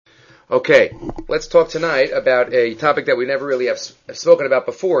Okay, let's talk tonight about a topic that we never really have spoken about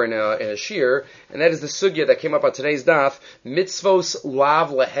before in a shir, and that is the sugya that came up on today's daf, Mitzvos lav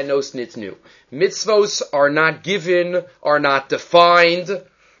Leihenos Nitnu. Mitzvos are not given, are not defined.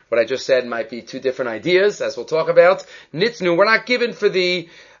 What I just said might be two different ideas, as we'll talk about. Nitnu, we're not given for the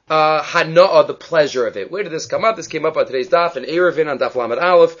hana'ah, the pleasure of it. Where did this come up? This came up on today's daf, in Erevin on daf Lamed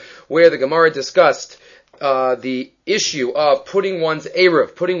Aleph, where the Gemara discussed the issue of putting one's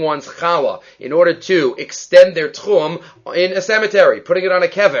erev, putting one's challah, in order to extend their tchum in a cemetery, putting it on a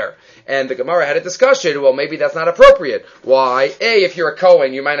kever. And the Gemara had a discussion, well, maybe that's not appropriate. Why? A, if you're a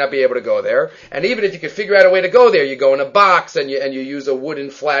Kohen, you might not be able to go there. And even if you could figure out a way to go there, you go in a box and you use a wooden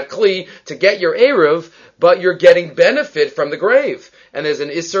flat kli to get your erev, but you're getting benefit from the grave. And there's an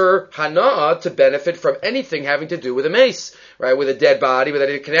Isser Hana'ah to benefit from anything having to do with a mace, right? With a dead body, with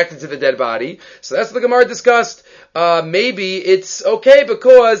anything connected to the dead body. So that's what the Gemara discussed. Maybe it's okay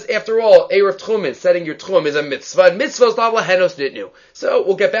because, after all, Erev Tchumen, setting your Tchum, is a mitzvah. And mitzvahs lav Leihenos Nitnu. So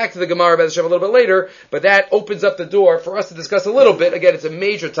we'll get back to the Gemara about the Shem a little bit later, but that opens up the door for us to discuss a little bit. Again, it's a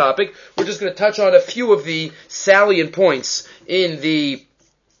major topic. We're just going to touch on a few of the salient points in the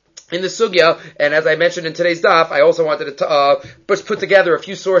sugya, and as I mentioned in today's daf, I also wanted to put together a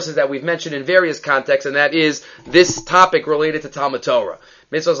few sources that we've mentioned in various contexts, and that is this topic related to Talmud Torah.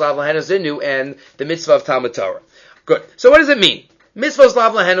 Mitzvos lav Leihenos Nitnu and the mitzvah of Talmud Torah. Good. So what does it mean? Mitzvos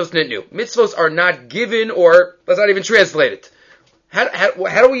lav Leihenos Nitnu. Mitzvos are not given, or let's not even translate it. How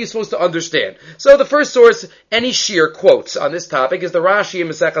are we supposed to understand? So the first source any shir quotes on this topic is the Rashi in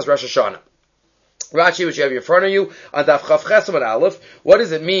Maseches Rosh Hashanah. Rashi, which you have in front of you, on Daf Chav Ches Amud Aleph. What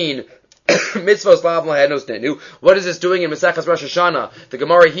does it mean? Mitzvos lav Leihenos Nitnu. What is this doing in Maseches Rosh Hashanah? The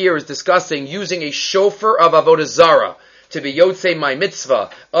Gemara here is discussing using a shofar of Avodah Zarah to be Yotzei my mitzvah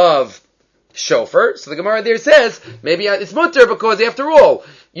of shofar. So the Gemara there says, maybe it's mutter because after all,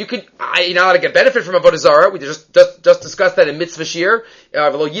 you're not allowed to get benefit from Avodah Zarah. We just discussed that in Mitzvah Shir.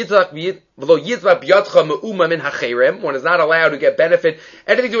 One is not allowed to get benefit,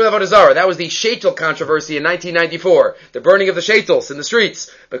 anything to do with Avodah Zarah. That was the Sheitel controversy in 1994. The burning of the Sheitels in the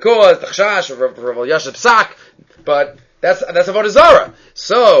streets. Because the Chashash of Rav Yashav Psak, but that's Avodah Zarah.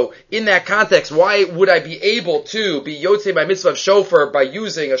 So, in that context, why would I be able to be Yotzei by mitzvah of shofar by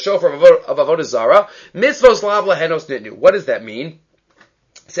using a shofar of Avodah Zarah? Mitzvos lav Leihenos Nitnu. What does that mean?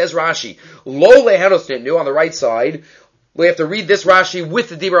 Says Rashi, Lo Leihenos Nitnu, on the right side. We have to read this Rashi with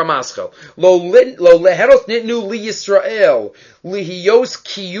the Dibra Maschel. Lo Leihenos Nitnu li Yisrael, lihiyos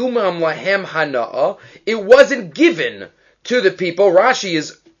kiyumam lahem hana'ah. It wasn't given to the people. Rashi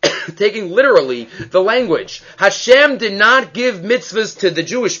is taking literally the language. Hashem did not give mitzvahs to the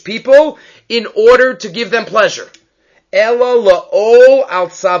Jewish people in order to give them pleasure. Ela la'ol al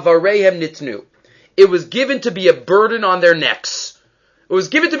tzavarehem nitnu. It was given to be a burden on their necks. It was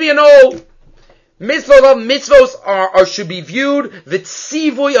given to be an ol. Mitzvos should be viewed. The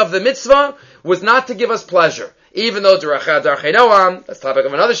tzivui of the mitzvah was not to give us pleasure. Even though Darchei Noam, that's the topic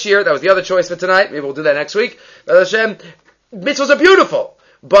of another shir, that was the other choice for tonight. Maybe we'll do that next week. But Hashem, mitzvahs are beautiful.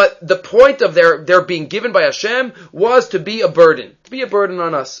 But the point of their being given by Hashem was to be a burden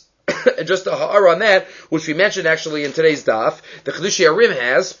on us. And just a ha'ara on that, which we mentioned actually in today's daf, the Chedushei Arim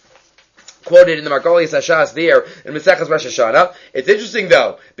has, quoted in the Margolius Hashas there, in Maseches Rosh Hashanah. It's interesting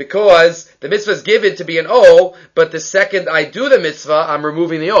though, because the mitzvah is given to be an ol, but the second I do the mitzvah, I'm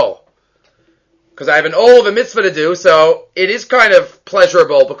removing the ol. Because I have an ol of a mitzvah to do, so it is kind of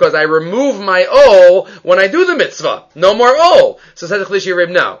pleasurable because I remove my ol when I do the mitzvah. No more ol. So says the Chedushei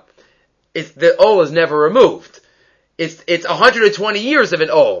Arim, no. The ol is never removed. It's 120 years of an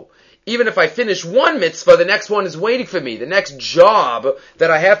ol. Even if I finish one mitzvah, the next one is waiting for me. The next job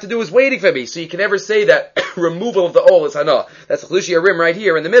that I have to do is waiting for me. So you can never say that removal of the ol is hana. That's the Chedushei Arim right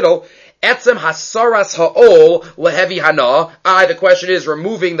here in the middle. Etzem hasaras ha'ol lehevi hana. The question is,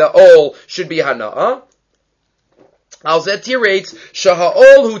 removing the ol should be hana. Al zeh tirates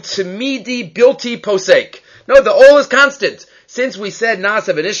shaha'ol hu timidi bilti posek. No, the ol is constant. Since we said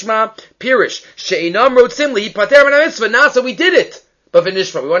nasa v'nishma, pirish she'inam rotzim li pater min mitzvah nasa, we did it. But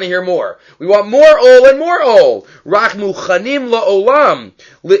v'nishma, we want to hear more. We want more ol and more ol. Rach muchanim la'olam.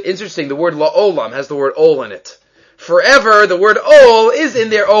 Interesting, the word la'olam has the word ol in it. Forever, the word ol is in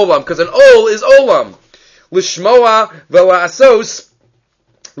their olam, because an ol is olam. Lishmoa v'la'asos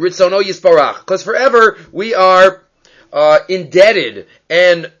ritzono yisparach. Because forever, we are indebted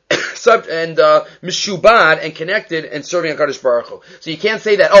and mishubad and connected and serving HaKadosh Baruch Hu. So you can't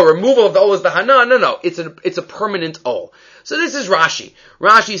say that, removal of the ol is the hana. No. It's a permanent ol. So this is Rashi.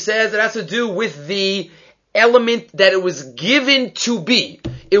 Rashi says it has to do with the element that it was given to be.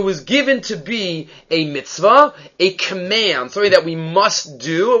 It was given to be a mitzvah, a command, something that we must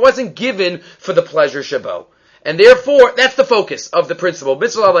do. It wasn't given for the pleasure shabo. And therefore, that's the focus of the principle.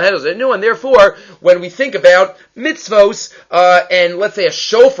 Mitzvah Leihenos Nitnu, and therefore, when we think about mitzvos, and let's say a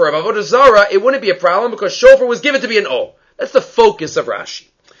shofar of Avodah Zarah, it wouldn't be a problem because shofar was given to be an ol. That's the focus of Rashi.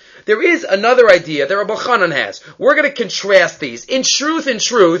 There is another idea that Rabbi Chanan has. We're going to contrast these. In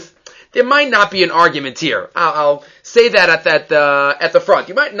truth, there might not be an argument here. I'll say that at the front.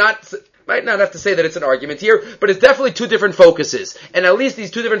 You might not have to say that it's an argument here, but it's definitely two different focuses. And at least these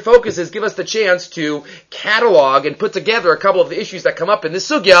two different focuses give us the chance to catalog and put together a couple of the issues that come up in this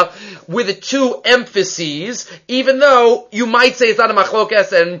sugya with the two emphases, even though you might say it's not a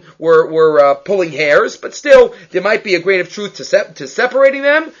machlokas and we're pulling hairs, but still, there might be a grain of truth to separating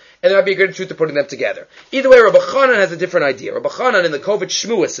them, and there might be a great truth to putting them together. Either way, Rabbi Chanan has a different idea. Rabbi Chanan in the Kovet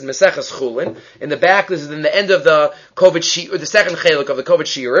Shmuas in Maseches Chulin, in the back, this is in the end of the Kovet Shir, the second cheluk of the Kovet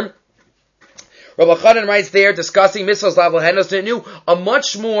Shirim. Rabbi Chanan writes there, discussing Mitzvos Leihenos Nitnu, a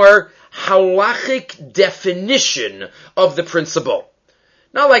much more halachic definition of the principle.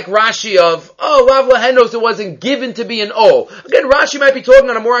 Not like Rashi of, Leihenos, it wasn't given to be an O. Again, Rashi might be talking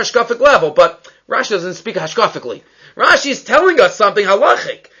on a more hashkafic level, but Rashi doesn't speak hashkafically. Rashi is telling us something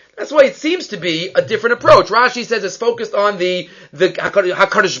halachic. That's why it seems to be a different approach. Rashi says it's focused on the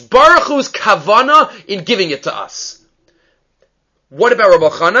HaKadosh Baruch Hu's kavana in giving it to us. What about Rabbi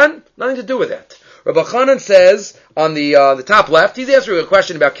Chanan? Nothing to do with that. Rabbi Chanan says on the top left, he's answering a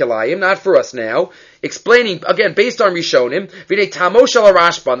question about Kilayim, not for us now, explaining, again, based on Rishonim, V'nei Tamo Shel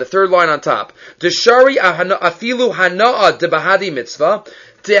Rashba, on the third line on top, Deshari afilu hana'a debahadi mitzvah,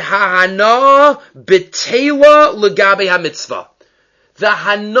 Tehahana betela legabe ha-mitzvah. The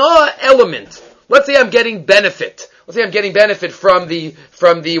hana element. Let's say I'm getting benefit. Let's say I'm getting benefit from the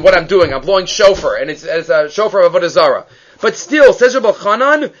what I'm doing. I'm blowing shofar, and it's a shofar of Avodah Zarah. But still, says Rabbi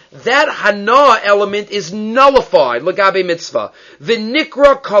Chanan, that hana element is nullified. Legabe mitzvah.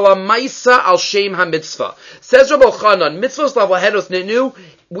 V'nikra kala maisa al shem ha-mitzvah. Says Rabbi Chanan, Mitzvos Leihenos Nitnu,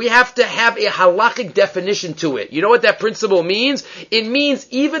 we have to have a halachic definition to it. You know what that principle means? It means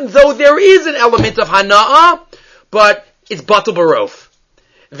even though there is an element of hana'ah, but it's batul barof.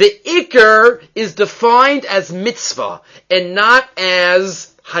 The ikar is defined as mitzvah and not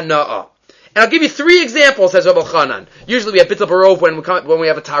as hana'ah. And I'll give you three examples, says Rabbi Chanan. Usually we have batul barov when we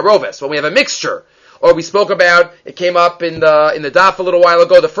have a taroves, when we have a mixture. Or we spoke about, it came up in the daf a little while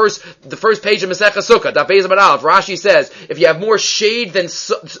ago, the first page of Masechah Sukkah, daf Beis Amud Aleph. Rashi says, if you have more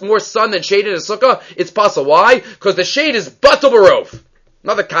sun than shade in a sukkah, it's possible. Why? Because the shade is batul barov.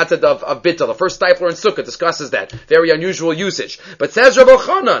 Another concept of bittul. The first Stifler in Sukkah discusses that. Very unusual usage. But says Rabbi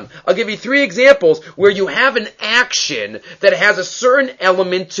Chanan, I'll give you three examples where you have an action that has a certain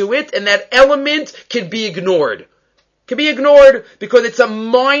element to it, and that element can be ignored. Can be ignored because it's a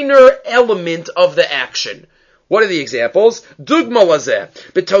minor element of the action. What are the examples? Dugma lazeh.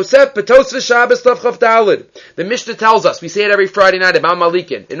 B'tosef Shabbos Tav Chav Daled. The Mishnah tells us, we say it every Friday night about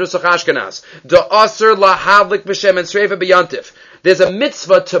Malikin, in Nusach Ashkenaz. Da'aser lahadlik b'shem and sreifa b'yantif. There's a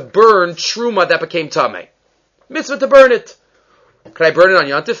mitzvah to burn truma that became tameh. Mitzvah to burn it. Can I burn it on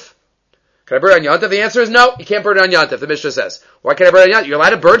Yantif? Can I burn it on Yantif? The answer is no. You can't burn it on Yantif, the Mishnah says. Why can't I burn it on Yantif? You're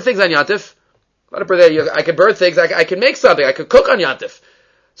allowed to burn things on Yantif. I can burn things. I can make something. I could cook on Yantif.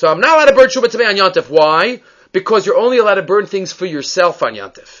 So I'm not allowed to burn truma tameh on Yantif. Why? Because you're only allowed to burn things for yourself on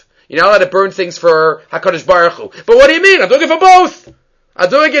Yantif. You're not allowed to burn things for HaKadosh Baruch Hu. But what do you mean? I'm doing it for both. I'm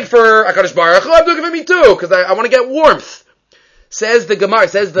doing it for HaKadosh Baruch Hu. I'm doing it for me too, because I want to get warmth. Says the Gemara,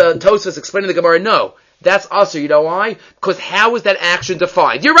 says the Tosfos explaining the Gemara, no. That's also, you know why? Because how is that action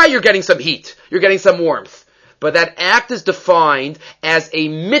defined? You're right, you're getting some heat. You're getting some warmth. But that act is defined as a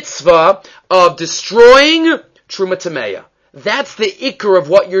mitzvah of destroying Truma Tameya. That's the ikar of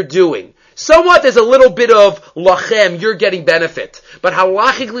what you're doing. Somewhat there's a little bit of lachem, you're getting benefit. But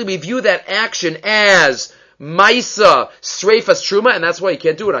halachically we view that action as maisa, streifas truma, and that's why you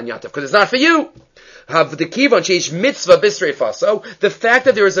can't do it on Yantif, because it's not for you. Have the kivon sheish mitzvah bisreifaso, the fact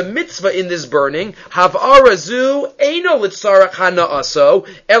that there is a mitzvah in this burning, have arazu eino litzarach hanaaso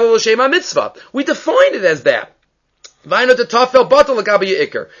elo l'shema mitzvah. We define it as that. Vayno the tafel batal l'gabi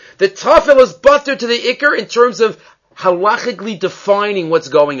ikar. The tafel is butter to the ikar in terms of halachically defining what's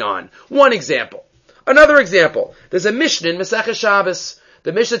going on. One example. Another example. There's a Mishnah in Masechah Shabbos.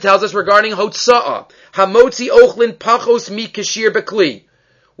 The Mishnah tells us regarding Hotza'ah. Hamotzi ochlin pachos mi kashir bekli.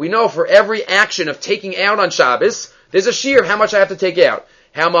 We know for every action of taking out on Shabbos, there's a shear of how much I have to take out.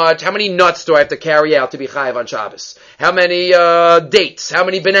 How many nuts do I have to carry out to be chayav on Shabbos? How many dates? How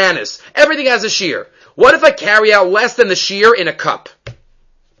many bananas? Everything has a shear. What if I carry out less than the shear in a cup?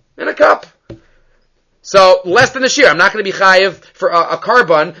 In a cup. So less than a shear. I'm not going to be chayiv for a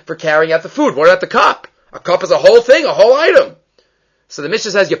carbon for carrying out the food. What about the cup? A cup is a whole thing, a whole item. So the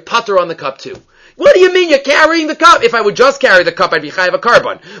Mishnah says you putter on the cup too. What do you mean you're carrying the cup? If I would just carry the cup, I'd be chayiv a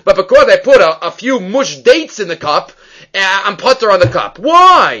carbon. But because I put a few mush dates in the cup, I'm putter on the cup.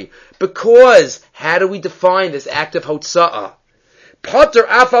 Why? Because how do we define this act of hotza'ah? Putter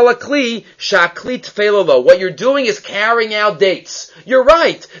afal akli shakli tfelolo. What you're doing is carrying out dates. You're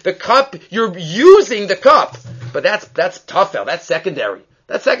right. The cup, you're using the cup. But that's tafel. That's secondary.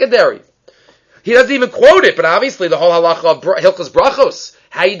 That's secondary. He doesn't even quote it, but obviously the whole halacha of Hilchos Brachos,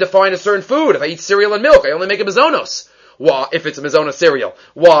 how you define a certain food. If I eat cereal and milk, I only make a mizonos. Why? If it's a mizonos cereal.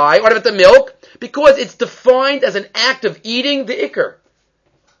 Why? What about the milk? Because it's defined as an act of eating the ikr.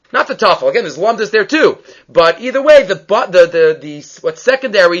 Not the tafel. Again, there's lumdus there too. But either way, the what's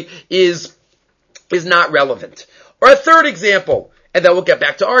secondary is not relevant. Or a third example, and then we'll get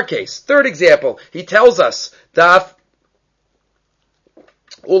back to our case. Third example, he tells us, Daf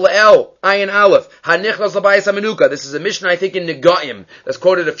Ula'el, Ayin Aleph, Hanichlas Labayis HaMenuka. This is a Mishnah, I think, in Negaim, that's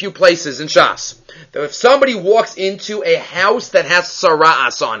quoted a few places in Shas. That if somebody walks into a house that has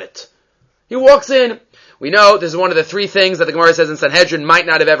sara'as on it, he walks in, we know this is one of the three things that the Gemara says in Sanhedrin might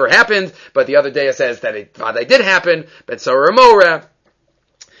not have ever happened, but the other day it says that it did happen, but Sarah Mora,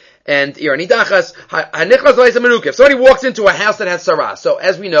 and Iranidachas, Hanichlas Labayis HaMenuka. If somebody walks into a house that has sarah, so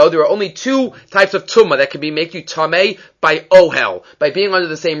as we know, there are only two types of tumah that can make you tameh by ohel, by being under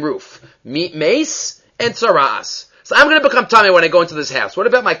the same roof. Mace and sarahs. So I'm going to become tameh when I go into this house. What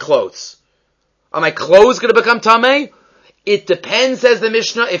about my clothes? Are my clothes going to become tameh? It depends, says the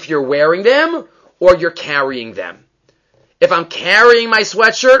Mishnah, if you're wearing them or you're carrying them. If I'm carrying my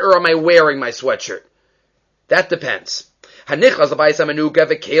sweatshirt or am I wearing my sweatshirt? That depends. If I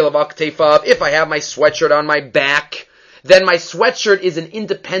have my sweatshirt on my back, then my sweatshirt is an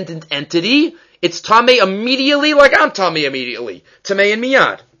independent entity. It's tameh immediately, like I'm tameh immediately. Tameh and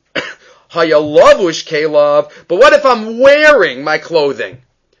miyad. Hayalavush kelav. But what if I'm wearing my clothing?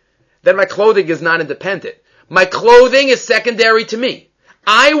 Then my clothing is not independent. My clothing is secondary to me.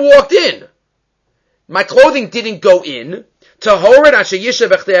 I walked in. My clothing didn't go in. So that's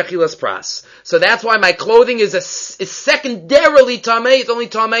why my clothing is secondarily tameh. It's only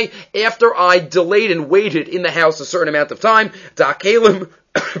tameh after I delayed and waited in the house a certain amount of time. Because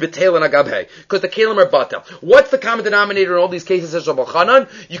the kelim are batel. What's the common denominator in all these cases? Says Rabbi Chanan.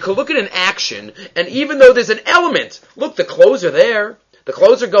 You can look at an action, and even though there's an element, look, the clothes are there. The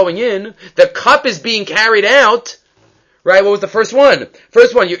clothes are going in. The cup is being carried out. Right? What was the first one?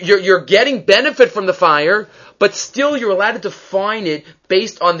 First one, you're getting benefit from the fire, but still you're allowed to define it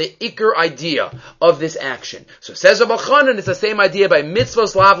based on the ikr idea of this action. So it says Rabbi Chanan, it's the same idea by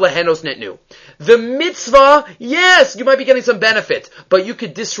Mitzvos lav Leihenos Nitnu. The mitzvah, yes, you might be getting some benefit, but you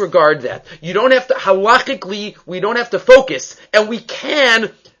could disregard that. You don't have to, halachically, we don't have to focus, and we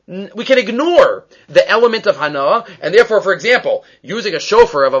can ignore the element of hana, and therefore, for example, using a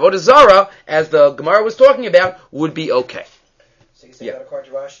shofar of Avodah Zarah, as the Gemara was talking about, would be okay. So you say that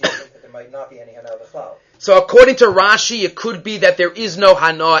according to Rashi, you think that there might not be any hana b'chlal. So according to Rashi, it could be that there is no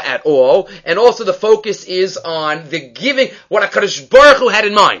hana at all, and also the focus is on the giving, what HaKadosh Baruch Hu had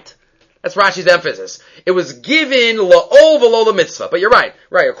in mind. That's Rashi's emphasis. It was given la'ol v'lo l'mitzvah. But you're right.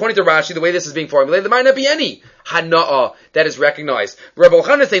 Right. According to Rashi, the way this is being formulated, there might not be any hana'ah that is recognized. Rabbi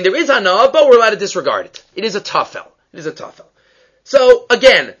Elchanan is saying there is hana'ah, but we're allowed to disregard it. It is a tafel. It is a tafel. So,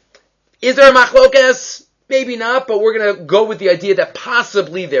 again, is there a machlokes? Maybe not, but we're going to go with the idea that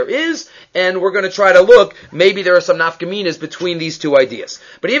possibly there is, and we're going to try to look, maybe there are some nafkaminas between these two ideas.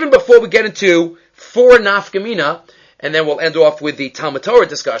 But even before we get into four nafkamina, and then we'll end off with the Talmud Torah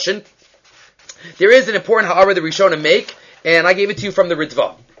discussion, there is an important ha'ara that Rishonim make, and I gave it to you from the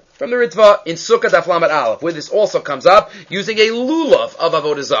Ritva. From the Ritva in Sukkah Daf Lamed Aleph, where this also comes up, using a lulav of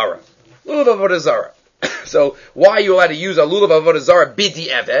Avodah Zarah. Lulav of Avodah Zarah. So, why are you allowed to use a lulav of Avodah Zarah bidi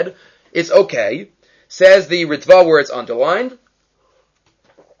eved? It's okay. Says the Ritva where it's underlined.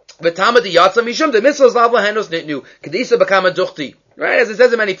 V'tamad yatsa mishum de mitzvos lav Leihenos Nitnu kedisa b'kama duchti. Right, as it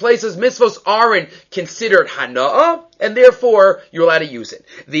says in many places, mitzvos aren't considered hana'ah, and therefore you're allowed to use it.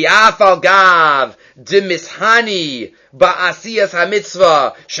 The afal gav de mishani ba'asiyas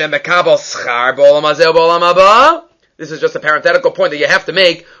hamitzvah shemekabel schar b'olam hazeh b'olam haba. This is just a parenthetical point that you have to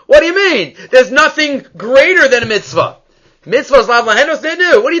make. What do you mean? There's nothing greater than a mitzvah. Mitzvahs lav Leihenos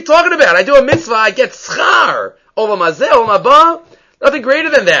Nitnu. What are you talking about? I do a mitzvah, I get schar. Olam hazeh, olam haba. Nothing greater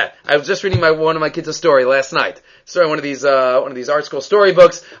than that. I was just reading one of my kids a story last night. story, one of these art school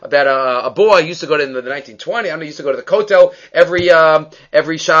storybooks about a boy who used to go to in the 1920s. I don't know, used to go to the Kotel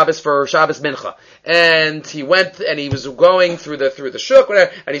every Shabbos for Shabbos Mincha, and he went and he was going through the shuk,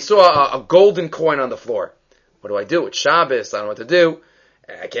 whatever, and he saw a golden coin on the floor. What do I do? It's Shabbos. I don't know what to do.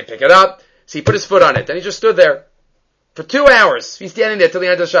 I can't pick it up. So he put his foot on it. Then he just stood there. For 2 hours, he's standing there till the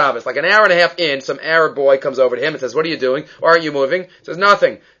end of Shabbos. Like an hour and a half in, some Arab boy comes over to him and says, "What are you doing? Why aren't you moving?" He says,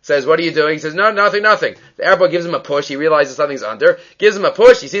 "Nothing." Says, "What are you doing?" He says, "No, nothing." The Arab boy gives him a push. He realizes something's under. Gives him a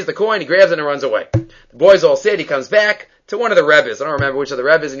push. He sees the coin. He grabs it and runs away. The boy's all sad. He comes back to one of the Rebbes. I don't remember which of the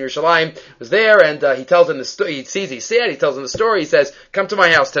Rebbes in Yerushalayim was there, and he tells him the story. He sees he's sad. He tells him the story. He says, "Come to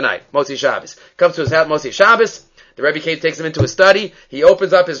my house tonight, Motzi Shabbos." Comes to his house, Motzi Shabbos. The Rebbe takes him into his study. He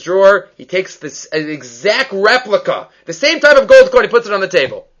opens up his drawer. He takes this an exact replica, the same type of gold coin. He puts it on the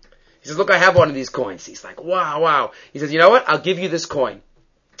table. He says, "Look, I have one of these coins." He's like, wow. He says, "You know what? I'll give you this coin.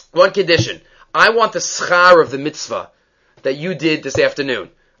 One condition. I want the schar of the mitzvah that you did this afternoon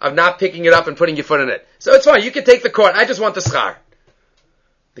of not picking it up and putting your foot in it. So it's fine. You can take the coin. I just want the schar."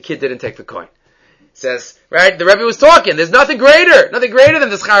 The kid didn't take the coin. Says, right, the Rebbe was talking. There's nothing greater than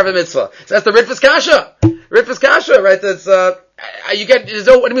the schar of a mitzvah. So that's the Ritfus Kasha. Ritfus Kasha, right? That's, you get,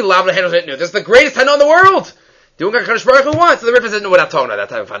 what do you mean, Lav Leihenos Nitnu? That's the greatest Hana in the world. Doing what HaKadosh Baruch Hu wants. So the Ritfus Nitnu, we're not talking about that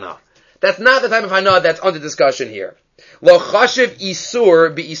type of Hana. That's not the type of Hana that's under discussion here. Lo chashiv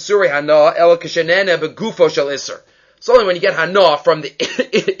isur bi isuri Hana, el kashenene begufo shel isur. It's only when you get Hana from the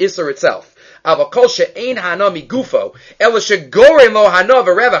isur itself. The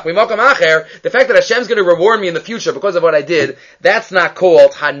fact that Hashem's going to reward me in the future because of what I did, that's not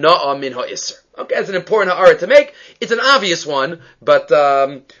called Hana'a min ha'isr. Okay, it's an important ha'ara to make. It's an obvious one, but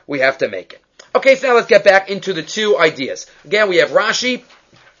we have to make it. Okay, so now let's get back into the two ideas. Again, we have Rashi,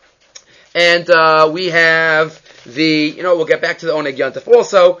 and we have we'll get back to the Oneg Yontif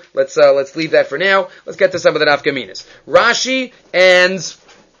also. Let's leave that for now. Let's get to some of the nafkaminas. Rashi and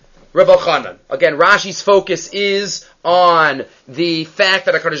Rebbe Chanan. Again, Rashi's focus is on the fact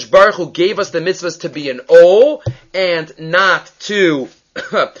that HaKadosh Baruch Hu gave us the mitzvahs to be an ol and not to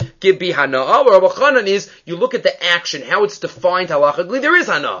be hana. Where Rebbe Chanan is, you look at the action, how it's defined halachically. There is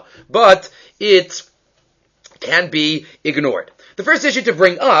hana, but it can be ignored. The first issue to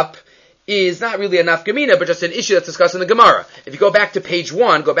bring up is not really a nafkamina, but just an issue that's discussed in the Gemara. If you go back to page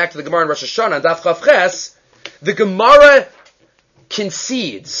 1, go back to the Gemara in Rosh Hashanah, Daf Chav Ches, the Gemara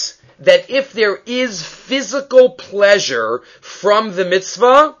concedes that if there is physical pleasure from the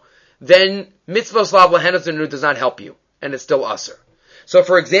mitzvah, then Mitzvos Lav Leihenos Nitnu does not help you, and it's still aser. So,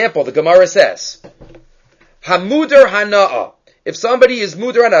 for example, the Gemara says, Hamudar Hana'a. If somebody is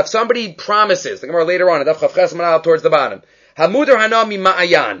mudar hana, if somebody promises, the Gemara later on, towards the bottom, Hamudar Hana'a mi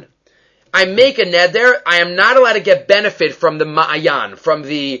ma'ayan. I make a neder, I am not allowed to get benefit from the ma'ayan, from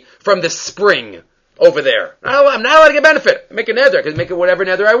the spring over there. I'm not allowed to get benefit. I make a neder, I can make it whatever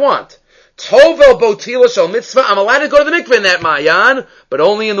neder I want. Tovel botila shel mitzvah, I'm allowed to go to the mikveh in that ma'ayan, but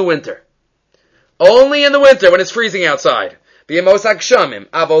only in the winter. Only in the winter, when it's freezing outside. B'yemos hakshamim,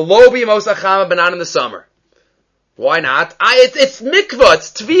 avolo b'yemos hachama, but not in the summer. Why not? It's mikvah,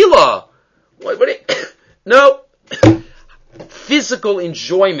 it's tvila. No. Physical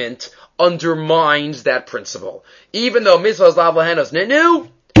enjoyment undermines that principle. Even though Mitzvos Lav Leihenos Nitnu,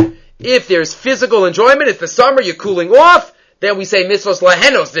 if there's physical enjoyment, it's the summer, you're cooling off, then we say Mitzvos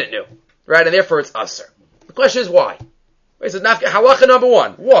Leihenos Nitnu. Right? And therefore it's aser. The question is why? It's halacha number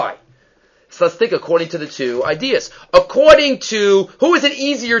 1. Why? So let's think according to the two ideas. According to, who is it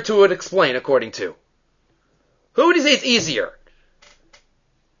easier to explain according to? Who would you say it's easier?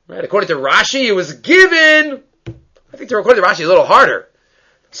 Right? According to Rashi, it was given. I think according to Rashi, it's a little harder.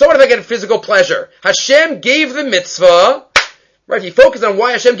 So what if I get physical pleasure? Hashem gave the mitzvah, right? He focused on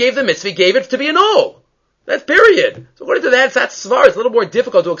why Hashem gave the mitzvah. He gave it to be an ol. That's period. So according to that's svar. It's a little more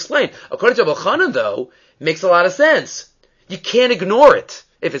difficult to explain. According to Rebbe Chanan, though, it makes a lot of sense. You can't ignore it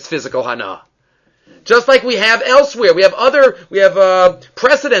if it's physical hana. Just like we have elsewhere. We have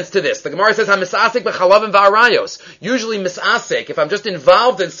precedents to this. The Gemara says, ha-misasek b'chalavim v'arayos. Usually misasek, if I'm just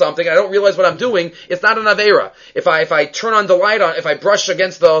involved in something, I don't realize what I'm doing, it's not an aveira. If I turn on the light if I brush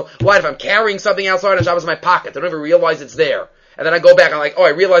against the light, if I'm carrying something outside on Shabbos in my pocket, I don't even realize it's there. And then I go back, I'm like, I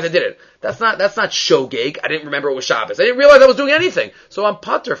realized I did it. That's not shogeg. I didn't remember it was Shabbos. I didn't realize I was doing anything. So I'm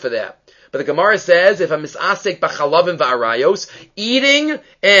patur for that. But the Gemara says, if I'm misasek b'chalavim v'arayos, eating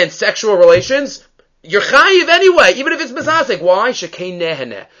and sexual relations, you're chayiv anyway, even if it's misasek. Why? Shekei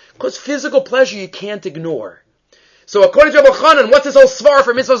neheneh. Because physical pleasure you can't ignore. So according to Rebbe Chanan, what's this whole svar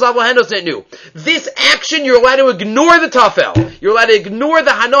for Mitzvos Lav Leihenos Nitnu? This action, you're allowed to ignore the tafel. You're allowed to ignore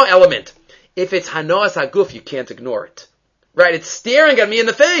the hana element. If it's hana as haguf, you can't ignore it. Right? It's staring at me in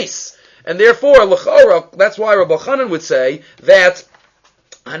the face. And therefore, l'chora, that's why Rabbi Chanan would say that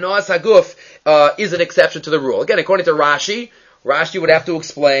Hanoas Haguf is an exception to the rule. Again, according to Rashi would have to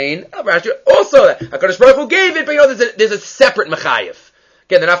explain, Rashi also that HaKadosh Baruch Hu gave it, but there's a separate mechayev.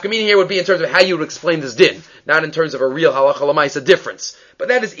 Again, the nafkamina here would be in terms of how you would explain this din, not in terms of a real halacha l'maisa difference. But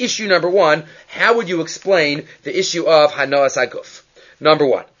that is issue number one. How would you explain the issue of Hanoas Haguf? Number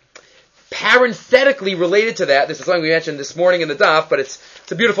one. Parenthetically related to that, this is something we mentioned this morning in the daf, but it's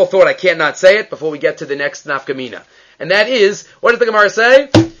a beautiful thought. I can't not say it before we get to the next nafkamina. And that is, what does the Gemara say?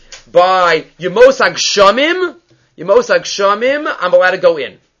 By Yemosag Shamim, I'm allowed to go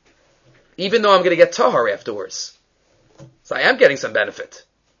in. Even though I'm going to get tahar afterwards. So I am getting some benefit.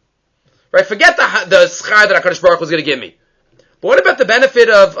 Right? Forget the schar that HaKadosh Baruch Hu was going to give me. But what about the benefit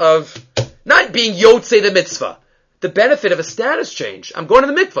of not being yotzei the mitzvah? The benefit of a status change. I'm going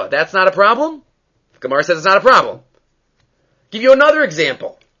to the mikvah. That's not a problem? The Gemara says it's not a problem. Give you another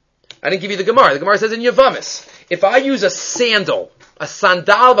example. I didn't give you the Gemara. The Gemara says in Yavamis, if I use a sandal of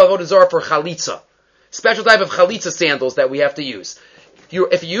Avodah Zarah for chalitza, special type of chalitza sandals that we have to use.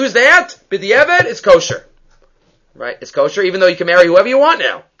 If you use that, b'di'evet, it's kosher. Right? It's kosher, even though you can marry whoever you want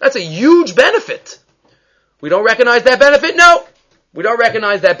now. That's a huge benefit. We don't recognize that benefit? No. We don't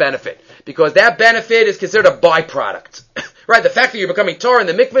recognize that benefit. Because that benefit is considered a byproduct. Right? The fact that you're becoming Torah in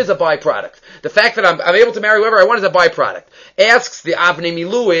the mikveh is a byproduct. The fact that I'm able to marry whoever I want is a byproduct. Asks the Avnei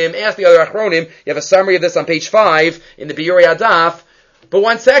Miluim, ask the other Achronim, you have a summary of this on page 5 in the Biurei Adaf. But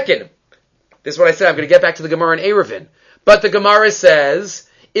 1 second. This is what I said, I'm going to get back to the Gemara in Eruvin. But the Gemara says,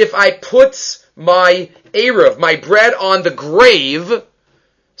 if I put my Eruv, my bread on the grave,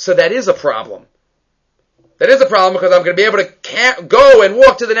 so that is a problem. That is a problem because I'm going to be able to go and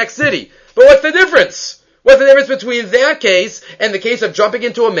walk to the next city. But what's the difference? What's the difference between that case and the case of jumping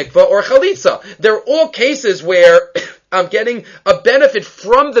into a mikvah or a chalitza? They're all cases where I'm getting a benefit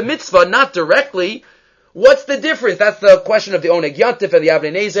from the mitzvah, not directly. What's the difference? That's the question of the Oneg Yantif and the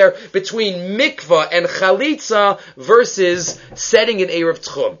Avnei Nezer between mikvah and chalitza versus setting an Erev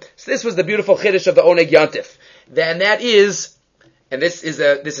Tchum. So this was the beautiful chiddush of the Oneg Yantif. And that is, and this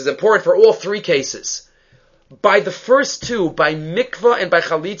is important for all three cases. By the first two, by mikvah and by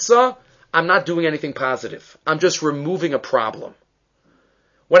chalitza, I'm not doing anything positive. I'm just removing a problem.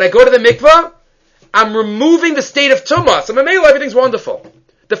 When I go to the mikvah, I'm removing the state of tumah. So mamela, everything's wonderful.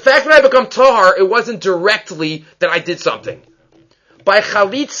 The fact that I become tahar, it wasn't directly that I did something. By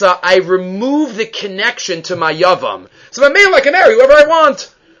chalitza, I remove the connection to my yavam. So mamela, I can marry whoever I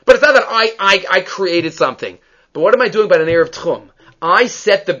want. But it's not that I created something. But what am I doing by the Erev Tchum? I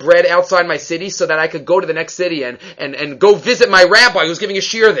set the bread outside my city so that I could go to the next city and go visit my rabbi who's giving a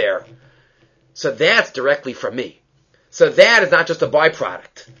shiur there. So that's directly from me. So that is not just a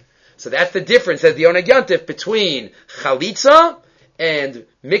byproduct. So that's the difference, says the Oneg Yantif, between chalitza and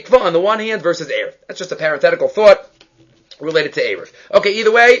mikvah on the one hand versus Erev. That's just a parenthetical thought related to Erev. Okay,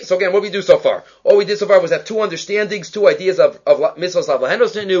 either way, so again, what we do so far? All we did so far was have two understandings, two ideas of Mitzvos of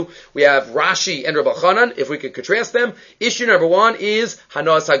Leihenos Nitnu. We have Rashi and Rabbi Chanan, if we could contrast them. Issue number one is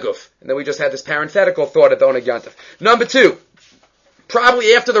Hanoas Haguf. And then we just had this parenthetical thought at the Oneg Yantif. Number two,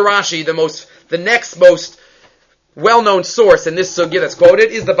 probably after the Rashi, the next most well-known source in this sugya that's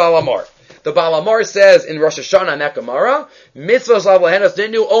quoted is the Baal Amar. The Baal Amar says in Rosh Hashanah and that Gemara, Mitzvos of Leihenos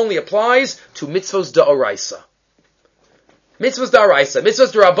Nitnu only applies to Mitzvos D'Oraisa. Mitzvos D'Oraisa.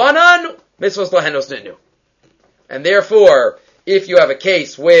 Mitzvos D'Rabbanan, Mitzvos Leihenos Nitnu. And therefore, if you have a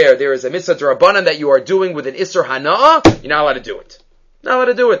case where there is a Mitzvah D'Rabbanan that you are doing with an Isser Hana'ah, you're not allowed to do it. Not allowed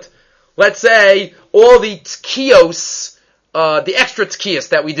to do it. Let's say all the tkiyos, the extra tkiyos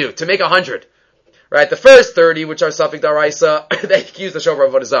that we do to make 100. Right, the first 30, which are Safik D'Oraisa, they use the Shofar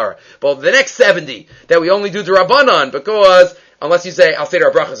of Avodah Zarah. But the next 70, that we only do D'Rabbanan, because, unless you say, I'll say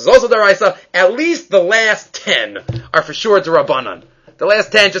D'Rabbrachas is also D'Oraisa, at least the last 10 are for sure D'Rabbanan. The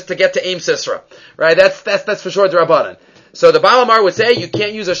last 10 just to get to Aim Sisra. Right, that's for sure D'Rabbanan. So the Baal Amar would say, you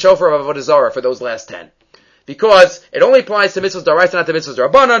can't use a Shofar of Avodah Zarah for those last 10. Because it only applies to Mitzvahs D'Oraisa, not to Mitzvahs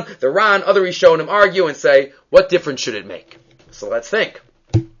D'Rabbanan. The Ran, other Rishonim argue and say, what difference should it make? So let's think.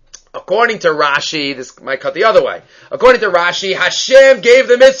 According to Rashi, this might cut the other way. According to Rashi, Hashem gave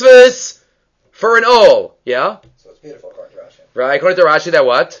the mitzvahs for an ol. Yeah? So it's beautiful according to Rashi. Right, according to Rashi, that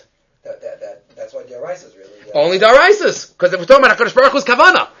what? That's why D'Oraisa is really... Only D'Oraisas. Because if we're talking about HaKadosh Baruch Hu's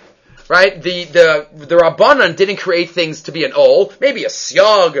Kavana. Right? The Rabbanan didn't create things to be an ol. Maybe a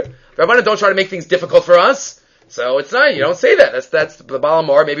siyag. The Rabbanan don't try to make things difficult for us. So it's not, you don't say that. That's the Baal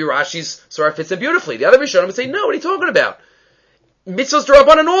Amar. Maybe Rashi's Surah fits in beautifully. The other Rishonim would say, no, what are you talking about? Mitzvos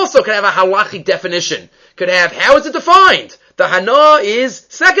D'Rabbanan also could have a halachic definition. Could have, how is it defined? The Hana is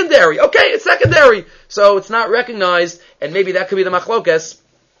secondary. Okay, it's secondary. So it's not recognized, and maybe that could be the machlokes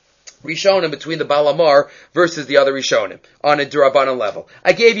Rishonim between the Balamar versus the other Rishonim on a Durabanan level.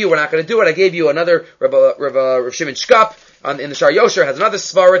 I gave you, we're not going to do it, I gave you another Rav Shimon Shkap in the Shar Yosher has another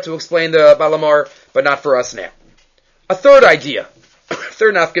Svara to explain the Balamar, but not for us now. A third idea,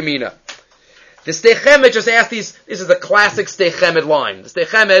 third nafkamina. The Stei Chemed just asked this is the classic Stei Chemed line. The Stei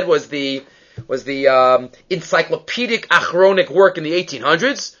Chemed was the encyclopedic achronic work in the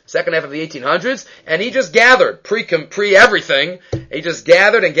 1800s, second half of the 1800s, and he just gathered, pre everything, he just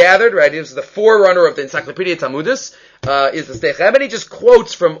gathered, right, he was the forerunner of the Encyclopedia Talmudis, is the Stei Chemed, and he just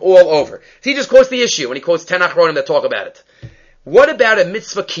quotes from all over. So he just quotes the issue, and he quotes 10 achronim that talk about it. What about a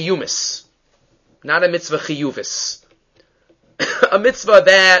mitzvah kiyumis? Not a mitzvah chiyuvis. A mitzvah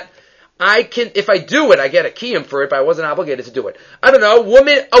that I can, if I do it, I get a kiyum for it, but I wasn't obligated to do it. I don't know,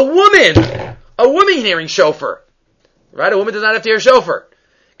 a woman hearing shofar. Right? A woman does not have to hear shofar.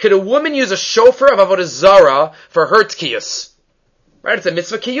 Could a woman use a shofar of Avodah Zarah for her tkiyus? Right? It's a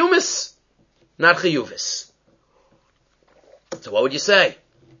mitzvah kiyumis, not chiyuvis. So what would you say?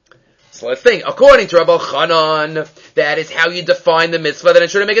 So let's think. According to Rabbi Chanan, that is how you define the mitzvah, then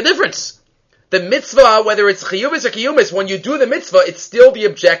it shouldn't make a difference. The mitzvah, whether it's chiyuvis or kiyumis, when you do the mitzvah, it's still the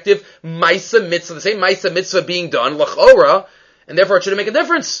objective maisa mitzvah, the same maisa mitzvah being done, l'chora, and therefore it shouldn't make a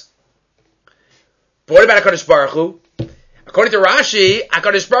difference. But what about HaKadosh Baruch Hu? According to Rashi,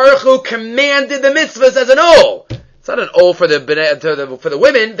 HaKadosh Baruch Hu commanded the mitzvahs as an ol. It's not an ol for the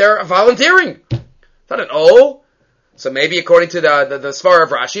women, they're volunteering. It's not an ol. So maybe according to the Svar of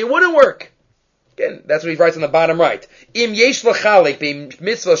Rashi, it wouldn't work. Again, that's what he writes on the bottom right. Im yesh l'chalik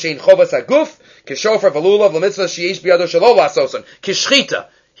b'mitzvah shein chovas haguf k'shofar v'lulav l'mitzvah sheyesh b'yado shelo l'asoson k'shchita.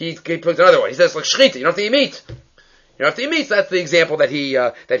 He puts another one. He says like shchita. You don't have to eat meat. You don't have to eat meat. So that's the example that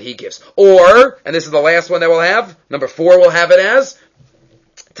he gives. Or, and this is the last one that we'll have. Number 4 we'll have it as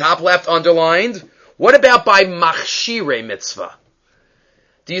top left underlined. What about by machshire mitzvah?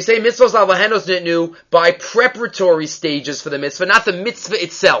 Do you say mitzvos al Leihenos Nitnu by preparatory stages for the mitzvah, not the mitzvah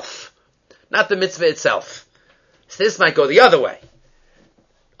itself? Not the mitzvah itself. So this might go the other way.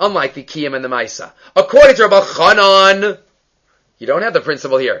 Unlike the Kiyam and the Maisa. According to Rabbi Chanan, you don't have the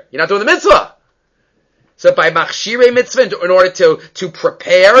principle here. You're not doing the mitzvah. So by machshire mitzvah, in order to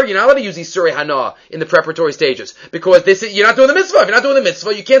prepare, you're not allowed to use Isurei Hana in the preparatory stages. Because you're not doing the mitzvah. If you're not doing the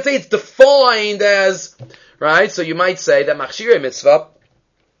mitzvah, you can't say it's defined as, right? So you might say that machshire mitzvah,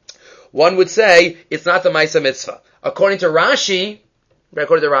 one would say it's not the Maisa mitzvah. According to Rashi,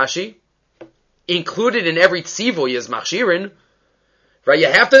 included in every tzivui is machshirin, right? You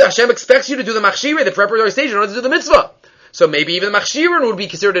have to, Hashem expects you to do the machshir, the preparatory stage, in order to do the mitzvah. So maybe even the machshirin would be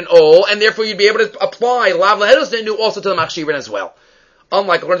considered an ol, and therefore you'd be able to apply lav lehedos nitnu also to the machshirin as well.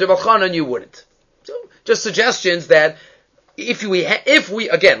 Unlike according to Balchanan, you wouldn't. So just suggestions that if we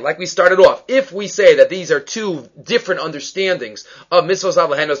again, like we started off, if we say that these are two different understandings of mitzvos lav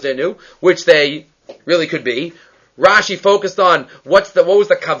lehedos nitnu, which they really could be. Rashi focused on what was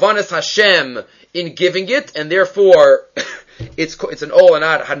the kavanas Hashem in giving it, and therefore it's an ol and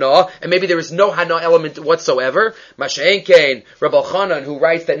not hana, and maybe there is no hana element whatsoever. Masha'en Kain, Rabbi Chanan, who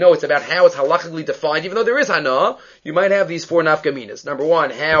writes that no, it's about how it's halachically defined, even though there is hana. You might have these 4 nafkaminas. Number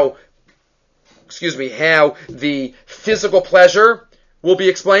 1, how the physical pleasure will be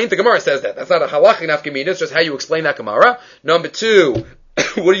explained. The Gemara says that. That's not a halachic nafkamina, it's just how you explain that Gemara. Number 2,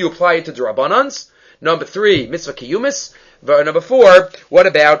 what do you apply it to D'Rabbanans? Number 3, mitzvah kiyumis. Number 4, what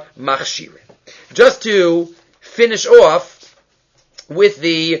about machshirin? Just to finish off with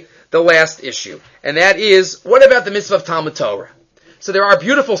the last issue, and that is, what about the mitzvah of Talmud Torah? So there are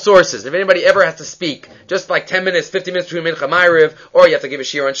beautiful sources. If anybody ever has to speak, just like 10 minutes, 15 minutes between Mincha Ma'ariv, or you have to give a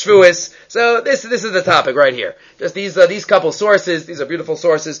shir on Shavuos. So this is the topic right here. Just these couple sources. These are beautiful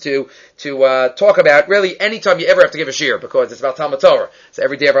sources to talk about. Really, anytime you ever have to give a shir, because it's about Talmud Torah. So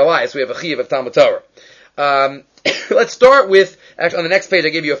every day of our lives we have a chiyuv of Talmud Torah. Let's start with, actually on the next page I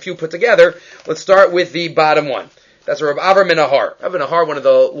gave you a few put together. Let's start with the bottom one. That's Rav Avram Minahar. Rav Minahar, one of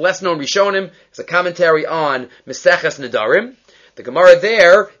the less known Rishonim, is a commentary on Meseches Nedarim. The Gemara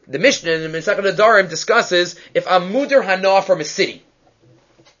there, the Mishnah in Mesechus Nedarim discusses if I'm muder hana from a city.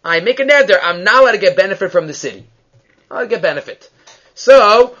 I make a neder, I'm not allowed to get benefit from the city. I'm allowed to get benefit.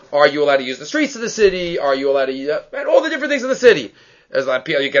 So, are you allowed to use the streets of the city? Are you allowed to use all the different things of the city? There's a lot of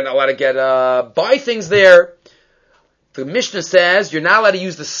people, you're allowed to get buy things there. The Mishnah says you're not allowed to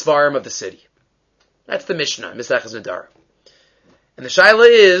use the svarim of the city. That's the Mishnah, Mesechus Nedarim. And the shaila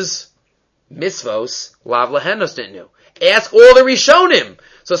is mitzvos lav lehenos nitnu. Ask all the Rishonim.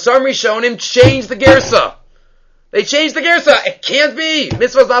 So some Rishonim changed the Gersa. They changed the Gersa. It can't be.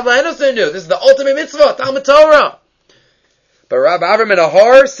 Mitzvahs lav lehenos nitnu. This is the ultimate mitzvah, Talmud Torah. But Rav Avram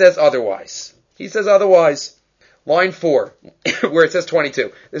Minahar says otherwise. He says otherwise. line 4, where it says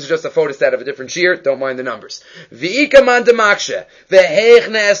 22. This is just a photostat of a different shear. Don't mind the numbers. V'ika man demakshe, v'heich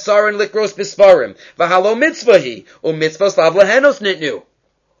ne'esarin likros bisparim, v'halo mitzvahi, u'mitzvos lav lehenos nitnu.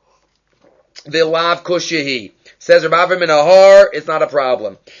 V'lav kushyahi. Says Rav Avram in Ahar, it's not a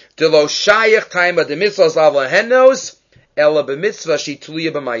problem. Delo shayach taima de mitzvos lav lehenos, ela b'mitzvah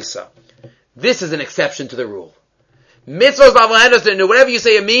shitulia b'maisa. This is an exception to the rule. Mitzvos lav lehenos nitnu, whatever you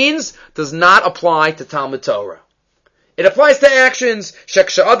say it means, does not apply to Talmud Torah. It applies to actions. When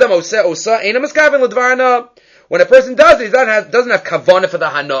a person does it, he doesn't have kavanah for the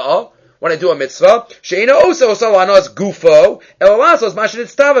hana'ah. When I do a mitzvah,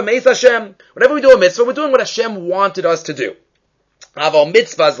 whenever we do a mitzvah, we're doing what Hashem wanted us to do. Aval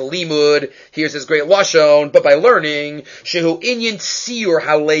mitzvahs limud, here's his great lashon, but by learning, shehu inyan siyur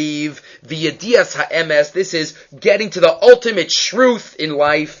halev, v'yadias ha'emes, this is getting to the ultimate truth in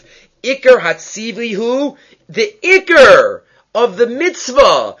life. Iker hatzivlihu, the ikr of the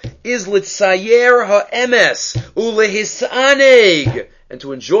mitzvah is litzayer ha'emes, ulehisaneg, and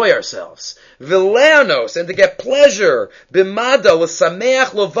to enjoy ourselves. Leihenos, and to get pleasure. Bimada l'sameach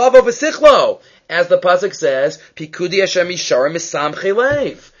lovavo v'sichlo. As the pasuk says, Pikudi Hashem Yisharim Misamchei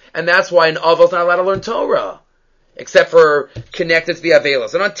Leiv. And that's why an Avos is not allowed to learn Torah. Except for connected to the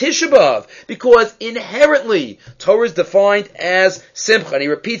Avelos. And on Tisha B'Av, because inherently, Torah is defined as Simcha. And he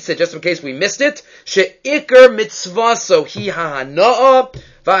repeats it just in case we missed it. She'ikr mitzvaso hi ha'hana'ah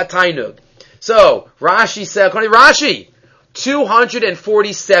va'atainug. So, Rashi said, according to Rashi,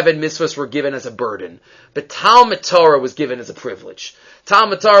 247 mitzvahs were given as a burden. But Talmud Torah was given as a privilege.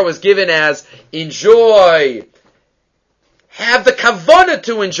 Talmud Torah was given as enjoy, have the kavanah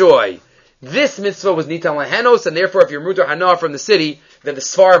to enjoy. This mitzvah was nitan leihenos, and therefore if you're mutar hana'ah from the city, then the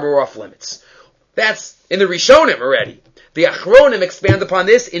svarim are off limits. That's in the Rishonim already. The Achronim expand upon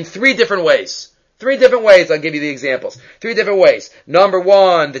this in 3 different ways. 3 different ways, I'll give you the examples. 3 different ways. Number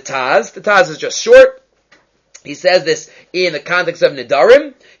 1, the Taz. The Taz is just short. He says this in the context of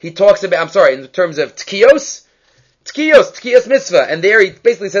Nidarim. He talks about, in terms of Tkiyos mitzvah. And there he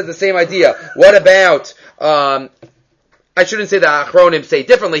basically says the same idea. What about, I shouldn't say that Achronim say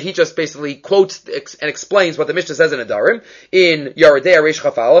differently. He just basically quotes and explains what the Mishnah says in Nidarim. In Yaredei Reish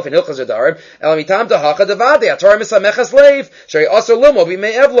Chafalef, in Hilchos Nidarim, Elamitam Tahacha Devadei, Atorah Misamechas Leiv, Shari Asur Limo,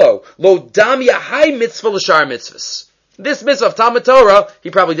 Bimei Evlo, Lo Dam Yahai Mitzvah L'Shar Mitzvahs. This mitzvah of Talmud Torah, he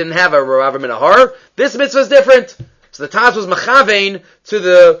probably didn't have a Rav Avram in Ahar. This mitzvah is different. So the Taz was mechavein to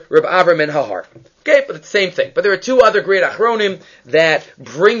the Rav Avram in Ahar. Okay, but it's the same thing. But there are 2 other great Achronim that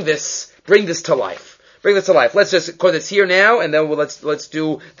bring this to life. Let's just, because it's here now, and then let's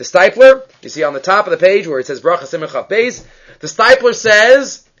do the Stipler. You see on the top of the page where it says Bracha Simon Chav Beis. The Stipler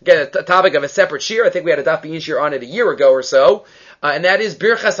says, again, a topic of a separate shir. I think we had a Daf B'yin shir on it a year ago or so, and that is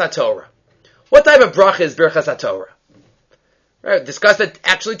Birchas HaTorah. What type of bracha is Birchas HaTorah? Right, discussed it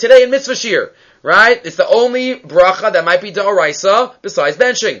actually today in Mitzvah Shir, right? It's the only bracha that might be da'oraisa besides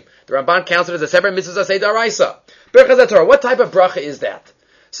benching. The Ramban counts it as a separate mitzvah that say da'oraisa. Birchas HaTorah, what type of bracha is that?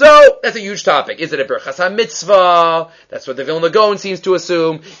 So, that's a huge topic. Is it a Birchas HaMitzvah? That's what the Vilna Gaon seems to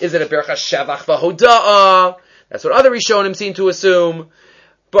assume. Is it a Birchas Shevach V'Hoda'ah? That's what other Rishonim seem to assume.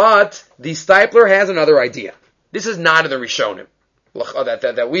 But the Stipler has another idea. This is not in the Rishonim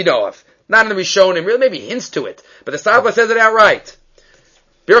that we know of. Not in the Rishonim, really maybe hints to it. But the Stipler says it outright.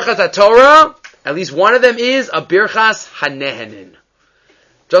 Birchas HaTorah, at least one of them is a Birchas HaNehenin.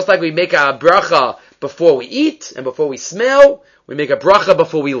 Just like we make a bracha before we eat and before we smell, we make a bracha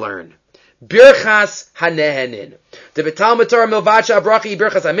before we learn. Birchas HaNehenin. The Talmud Torah milvacha bracha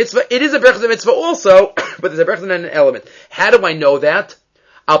Birchas HaMitzvah. It is a Birchas HaMitzvah also, but there's a Birchas HaNehenin element. How do I know that?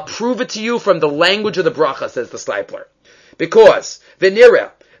 I'll prove it to you from the language of the bracha, says the Stipler. Because,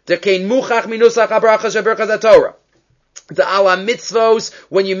 v'nira, dekein muchach minusach ha-bracha she-Birchas HaTorah. The ala mitzvos,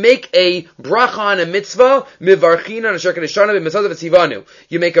 when you make a bracha on a mitzvah, mivarchin on a shirkat ishana b'mitzvah v'tzivanu.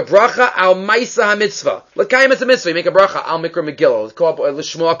 You make a bracha al maisa ha-mitzvah. L'kayim it's a mitzvah. You make a bracha al mikra megillah. It's called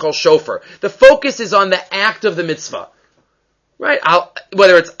l'shmoa kol shofar. The focus is on the act of the mitzvah. Right?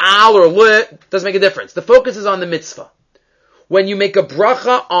 Whether it's al or li, doesn't make a difference. The focus is on the mitzvah. When you make a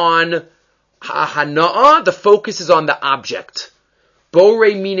bracha on hana'ah, the focus is on the object.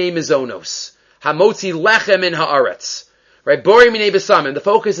 Borei mine mizonos. Hamotzi lechem in haaretz. Right? Borei mine besamim. The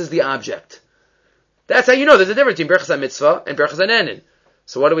focus is the object. That's how you know there's a difference between Birchas HaMitzvah and Birchas HaNehenin.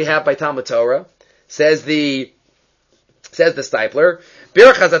 So what do we have by Talmud Torah? Says the Stipler,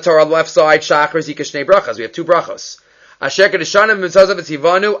 Birchas HaTorah left side, Shachar, Zika, Shnei Brachas. We have 2 brachos. Asher Kedushanim Mitzvah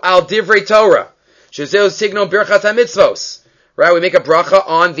V'Tzivanu Al Divrei Torah. Shezeu Signon Birchas HaMitzvos. Right? We make a bracha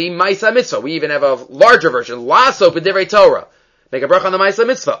on the Maisa Mitzvah. We even have a larger version. Laso B'Divrei Torah. Make a bracha on the Maisa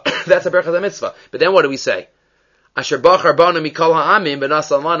Mitzvah. That's a Birchas HaMitzvah. But then what do we say? Asher bachar banu mikol ha'amim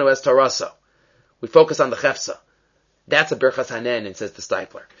v'nasa lanu es taraso. We focus on the chefsa. That's a birchas hanenin, says the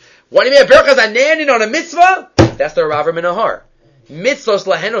Stipler. What do you mean a birchas hanenin on a mitzvah? That's the Rav Minahar. Mitzvos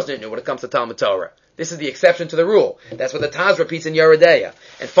Leihenos Nitnu when it comes to Talmud Torah. This is the exception to the rule. That's what the Taz repeats in Yeredeya.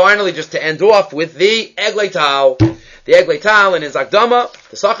 And finally, just to end off with the Eglei Tal. The Eglei Tal in his Akdama,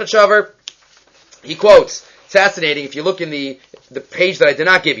 the Sachat Shavar, he quotes, it's fascinating, if you look in the page that I did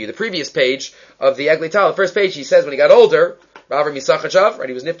not give you, the previous page of the Eglei Tal, the first page, he says when he got older, Rav Misachat Shavar, right,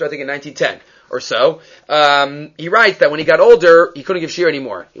 he was niftar I think in 1910 or so, he writes that when he got older, he couldn't give shir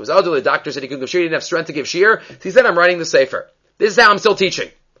anymore. He was elderly, the doctor said he couldn't give shir, he didn't have strength to give shir, so he said, I'm writing the Sefer. This is how I'm still teaching.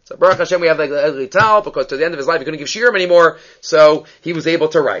 So Baruch Hashem, we have the Eglei Tal, because to the end of his life he couldn't give shirim anymore, so he was able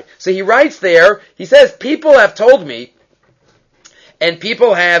to write. So he writes there, he says, people have told me, and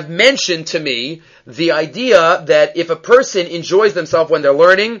people have mentioned to me, the idea that if a person enjoys themselves when they're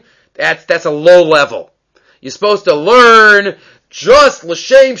learning, that's a low level. You're supposed to learn just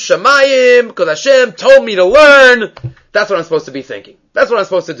l'shem shamayim, because Hashem told me to learn. That's what I'm supposed to be thinking. That's what I'm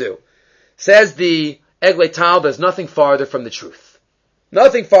supposed to do. Says the Eglei Tal, there's nothing farther from the truth.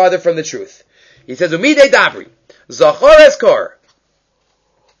 Nothing farther from the truth. He says, Umidei dabri, zachor eskor,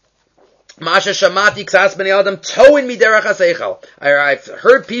 masha shamati ksas b'nei adam toin miderach haseichel. I've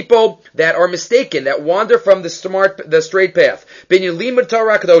heard people that are mistaken, that wander from the straight path. Ben yulimud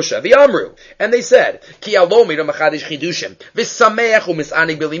Torah kadosha, v'amru, and they said, ki alomidu machadish chidushim, v'sameach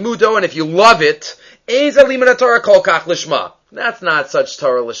u'misanig b'limudo, and if you love it, ez alimud Torah kol kach lishma. That's not such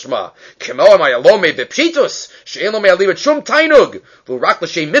Torah lishma. Kemo am ayalome bepshitus, she'en lo me'alivat shum tainug, v'urak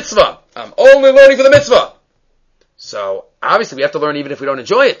l'shem mitzvah. I'm only learning for the mitzvah. So, obviously we have to learn even if we don't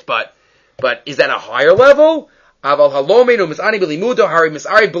enjoy it, but is that a higher level? Aval halomenu mis'ani b'limudo, hari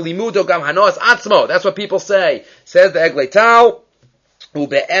mis'ari b'limudo gam hanoas atzmo. That's what people say. Says the Eglei Tal,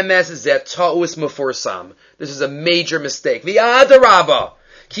 u'be'emes zeh ta'us mefursam. This is a major mistake. V'adarabah.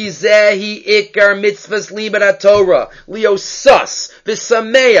 Ki zehi ikar mitzvahs limud Torah liosas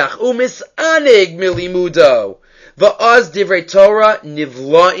v'sameach u'misanig milimudo v'az divrei Torah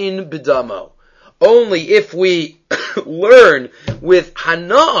nivla'in b'damo. Only if we learn with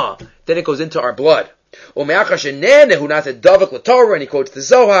hana'ah, then it goes into our blood. U'me'achar shenenehu nase davak l'Torah, and he quotes the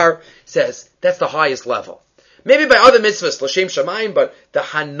Zohar, says that's the highest level. Maybe by other mitzvahs, l'shem shamayim, but the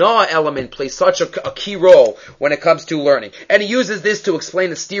hana element plays such a key role when it comes to learning. And he uses this to explain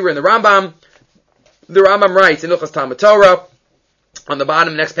the stira in the Rambam. The Rambam writes in Ilchos Talmud Torah, on the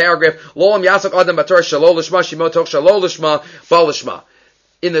bottom, next paragraph, Lo'am yasok adam b'Torah shelo l'shma, shimo toch shelo l'shma, ba l'shma.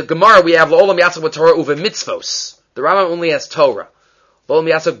 In the Gemara, we have Lo'am yasok b'Torah uve mitzvos. The Rambam only has Torah. Lo'am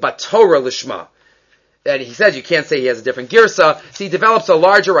yasok b'Torah l'shma. And he says you can't say he has a different girsa. So he develops a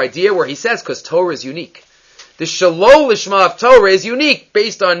larger idea where he says, because Torah is unique. The Shalol Lishma of Torah is unique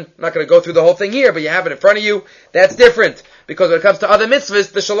based on, I'm not going to go through the whole thing here, but you have it in front of you. That's different. Because when it comes to other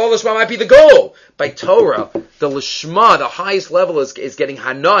mitzvahs, the Shalol Lishma might be the goal. By Torah, the Lishma, the highest level is getting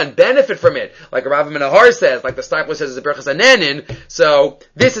Hana and benefit from it. Like Rav Minahar says, like the Stipler says, is a Berchas Hanenin. So,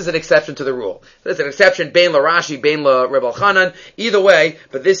 this is an exception to the rule. There's an exception, Bein La Rashi, Bein La Reb Elchanan. Either way,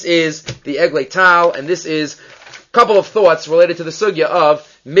 but this is the Eglei Tal, and this is a couple of thoughts related to the sugya of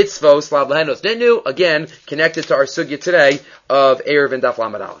Mitzvos, Leihenos, Nitnu, again, connected to our sugya today of Erev and Daf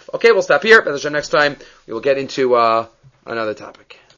Lamed Aleph. Okay, we'll stop here. Next time, we will get into another topic.